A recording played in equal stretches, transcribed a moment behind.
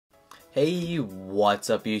Hey, what's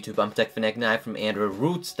up YouTube? I'm TechFanatic9 from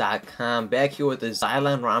AndroidRoots.com, back here with the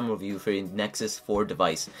Xylon ROM review for your Nexus 4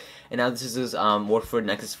 device. And now this is work for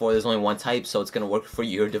Nexus 4. There's only one type, so it's going to work for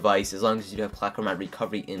your device as long as you have ClockworkMod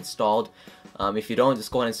Recovery installed. If you don't,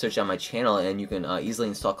 just go ahead and search on my channel and you can easily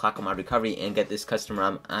install ClockworkMod Recovery and get this custom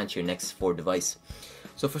ROM onto your Nexus 4 device.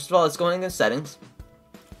 So first of all, let's go into settings,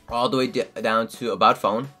 all the way down to About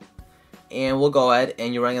Phone. And we'll go ahead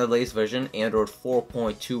and you're running on the latest version, Android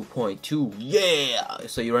 4.2.2, yeah!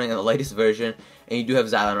 So you're running on the latest version, and you do have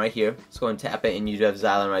Xylon right here. Let's go and tap it, and you do have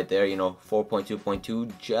Xylon right there,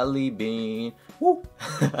 4.2.2, jelly bean, woo!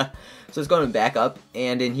 So let's go and back up,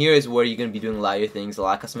 and in here is where you're going to be doing a lot of your things, a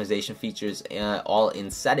lot of customization features, all in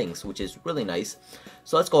settings, which is really nice.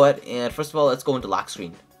 So let's go ahead, and first of all, let's go into lock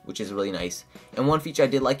screen, which is really nice. And one feature I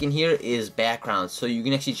did like in here is background, so you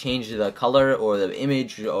can actually change the color or the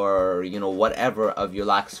image or whatever of your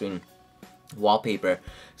lock screen wallpaper.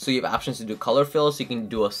 So you have options to do color fill, so you can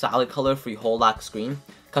do a solid color for your whole lock screen,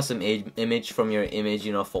 custom image from your image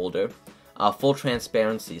folder, full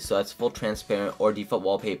transparency, so that's full transparent or default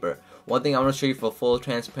wallpaper. One thing I want to show you for full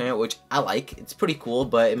transparent, which I like, it's pretty cool,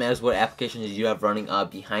 but it matters what applications you have running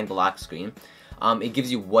behind the lock screen. It gives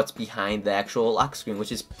you what's behind the actual lock screen,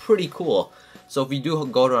 which is pretty cool. So if you do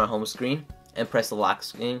go to our home screen and press the lock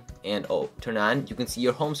screen and turn on, you can see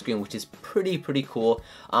your home screen, which is pretty cool.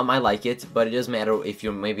 I like it, but it doesn't matter if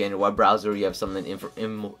you're maybe in your web browser, you have some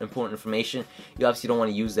important information. You obviously don't want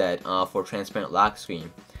to use that for a transparent lock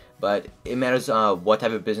screen. But it matters what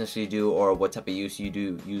type of business you do or what type of use you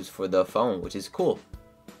do use for the phone, which is cool.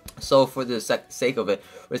 So for the sake of it,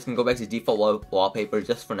 we're just going to go back to default wallpaper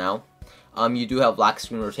just for now. You do have lock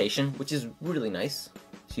screen rotation, which is really nice.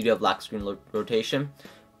 So you do have lock screen rotation.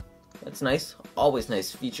 That's nice. Always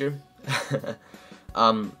nice feature.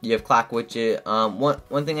 You have clock widget.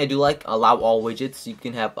 One thing I do like, allow all widgets. You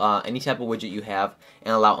can have any type of widget you have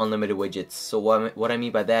and allow unlimited widgets. So what I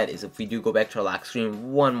mean by that is if we do go back to our lock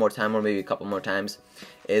screen one more time or maybe a couple more times,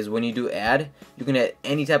 is when you do add, you can add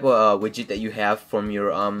any type of widget that you have from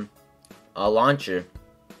your launcher.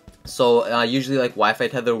 So usually like Wi-Fi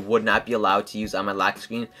tether would not be allowed to use on my lock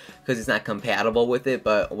screen because it's not compatible with it,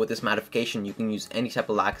 but with this modification you can use any type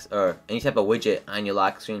of any type of widget on your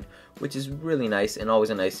lock screen, which is really nice and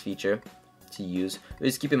always a nice feature to use. But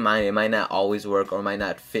just keep in mind it might not always work or might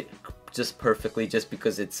not fit just perfectly just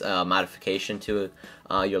because it's a modification to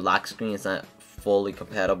your lock screen. It's not fully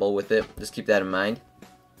compatible with it. Just keep that in mind.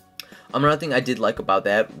 Another thing I did like about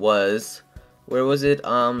that was, where was it?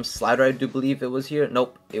 Slider, I do believe it was here.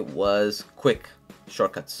 Nope, it was quick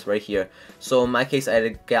shortcuts right here. So in my case, I had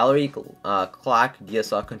a gallery, clock,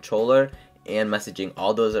 DSL controller, and messaging.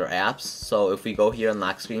 All those are apps. So if we go here on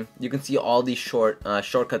lock screen, you can see all these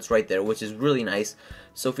shortcuts right there, which is really nice.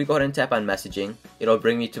 So if we go ahead and tap on messaging, it'll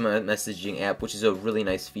bring me to my messaging app, which is a really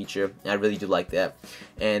nice feature. I really do like that.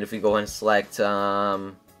 And if we go ahead and select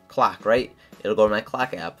clock, right? It'll go to my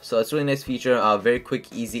clock app. So it's a really nice feature, very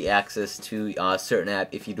quick, easy access to a certain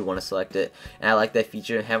app if you do want to select it. And I like that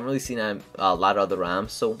feature. I haven't really seen it on a lot of other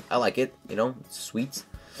ROMs, so I like it, it's sweet.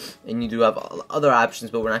 And you do have other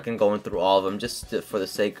options, but we're not going to go through all of them just for the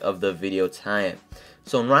sake of the video time.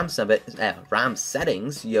 So in ROM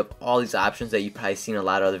settings, you have all these options that you've probably seen in a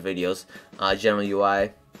lot of other videos. General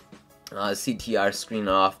UI, CTR screen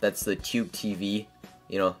off, that's the tube TV,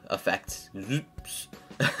 effect.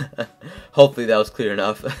 Hopefully that was clear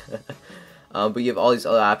enough. But you have all these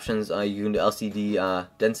other options. You can do LCD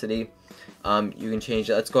density. You can change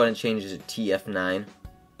it. Let's go ahead and change it to TF9.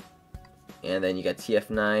 And then you got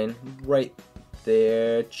TF9 right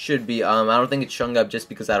there. It should be. I don't think it's showing up just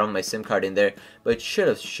because I don't have my SIM card in there, but it should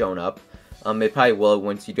have shown up. It probably will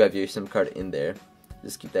once you do have your SIM card in there.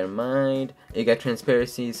 Just keep that in mind. And you got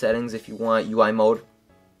transparency settings if you want, UI mode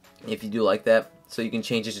if you do like that. So you can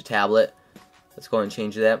change it to tablet. Let's go and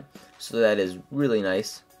change that. So that is really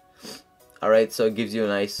nice. Alright, so it gives you a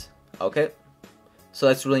nice, okay. So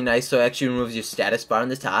that's really nice. So it actually removes your status bar on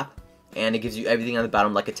the top, and it gives you everything on the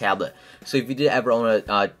bottom like a tablet. So if you did ever own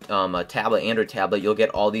a tablet, Android tablet, you'll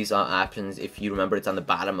get all these options. If you remember, it's on the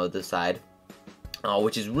bottom of the side,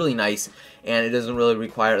 which is really nice. And it doesn't really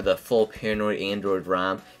require the full paranoid Android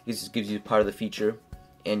ROM. It just gives you part of the feature,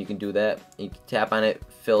 and you can do that. You can tap on it,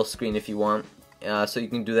 fill screen if you want. So you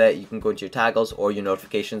can do that. You can go into your toggles or your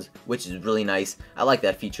notifications, which is really nice. I like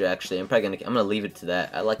that feature actually. I'm gonna leave it to that.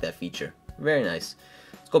 I like that feature. Very nice.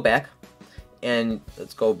 Let's go back,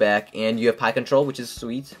 and you have pie control, which is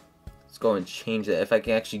sweet. Let's go and change that. If I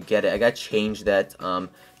can actually get it, I gotta change that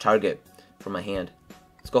target for my hand.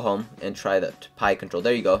 let's go home and try the Pi control.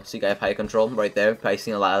 There you go. So you got Pi control right there. Probably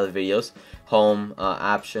seen a lot of the videos. Home,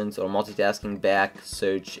 options, or multitasking, back,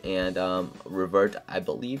 search, and revert, I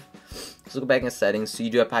believe. So go back in settings. So you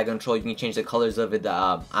do have Pi control. You can change the colors of it, the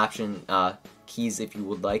option keys if you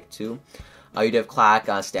would like to. You do have clock,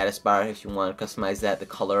 status bar if you want to customize that, the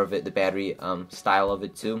color of it, the battery style of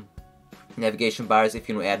it too. Navigation bars if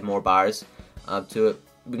you want to add more bars to it.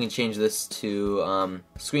 We can change this to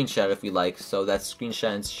screenshot if you like. So that's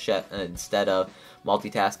screenshot instead of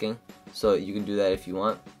multitasking. So you can do that if you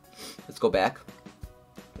want. Let's go back.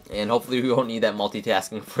 And hopefully we won't need that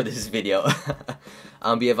multitasking for this video.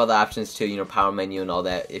 We have other options too, you know, power menu and all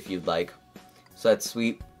that if you'd like. So that's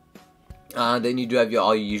sweet. Then you do have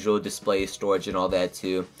all your usual display, storage, and all that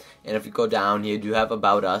too. And if you go down here, you do have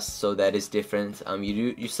About Us, so that is different.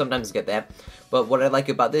 You sometimes get that. But what I like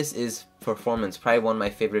about this is performance. Probably one of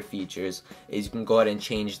my favorite features is you can go ahead and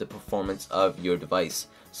change the performance of your device.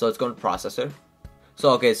 So let's go to processor.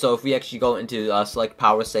 So okay, so if we actually go into select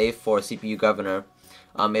power save for CPU governor,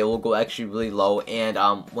 it will go actually really low, and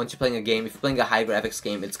once you're playing a game, if you're playing a high graphics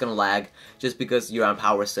game, it's gonna lag just because you're on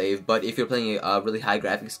power save. But if you're playing a really high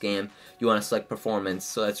graphics game, you want to select performance,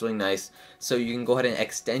 so that's really nice. So you can go ahead and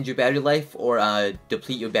extend your battery life or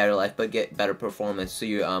deplete your battery life but get better performance. So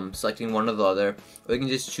you're selecting one or the other, or you can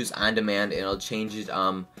just choose on demand and it'll change it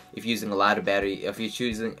if you're using a lot of battery.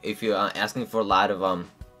 If you're asking for a lot of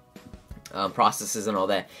processes and all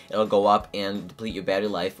that, it'll go up and deplete your battery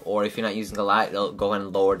life, or if you're not using a lot, it'll go ahead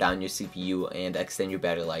and lower down your CPU and extend your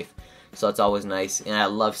battery life. So it's always nice, and I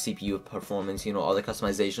love CPU performance, you know, all the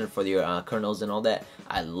customization for your kernels and all that.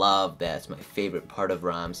 I love that. It's my favorite part of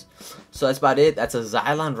ROMs. So that's about it. That's a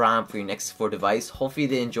Xylon ROM for your Nexus 4 device. Hopefully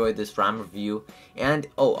they enjoyed this ROM review. And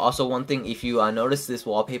oh, also one thing, if you notice, this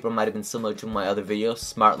wallpaper might have been similar to my other video,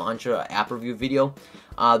 Smart Launcher app review video.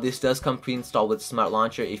 This does come pre-installed with Smart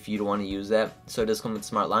Launcher if you don't want to use that. So it does come with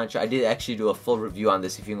Smart Launcher. I did actually do a full review on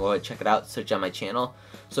this. If you can go ahead and check it out, search on my channel.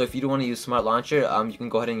 So if you don't want to use Smart Launcher, you can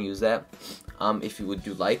go ahead and use that if you would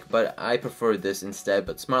do like. But I prefer this instead.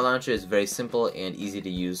 But Smart Launcher is very simple and easy to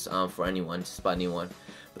use for anyone, just about anyone.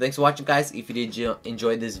 But thanks for watching, guys. If you did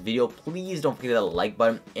enjoy this video, please don't forget the like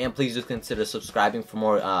button, and please just consider subscribing for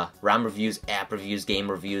more ROM reviews, app reviews, game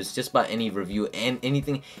reviews, just about any review and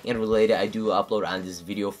anything and related I do upload on this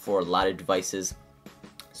video for a lot of devices.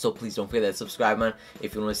 So please don't forget that subscribe button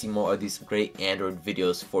if you want to see more of these great Android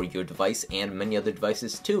videos for your device and many other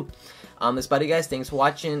devices too. That's about it, guys. Thanks for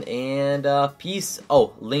watching, and peace.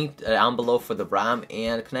 Oh, linked down below for the ROM,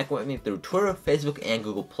 and connect with me through Twitter, Facebook, and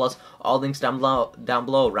Google+. All links down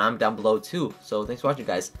below, ROM down below too. So thanks for watching,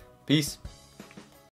 guys. Peace.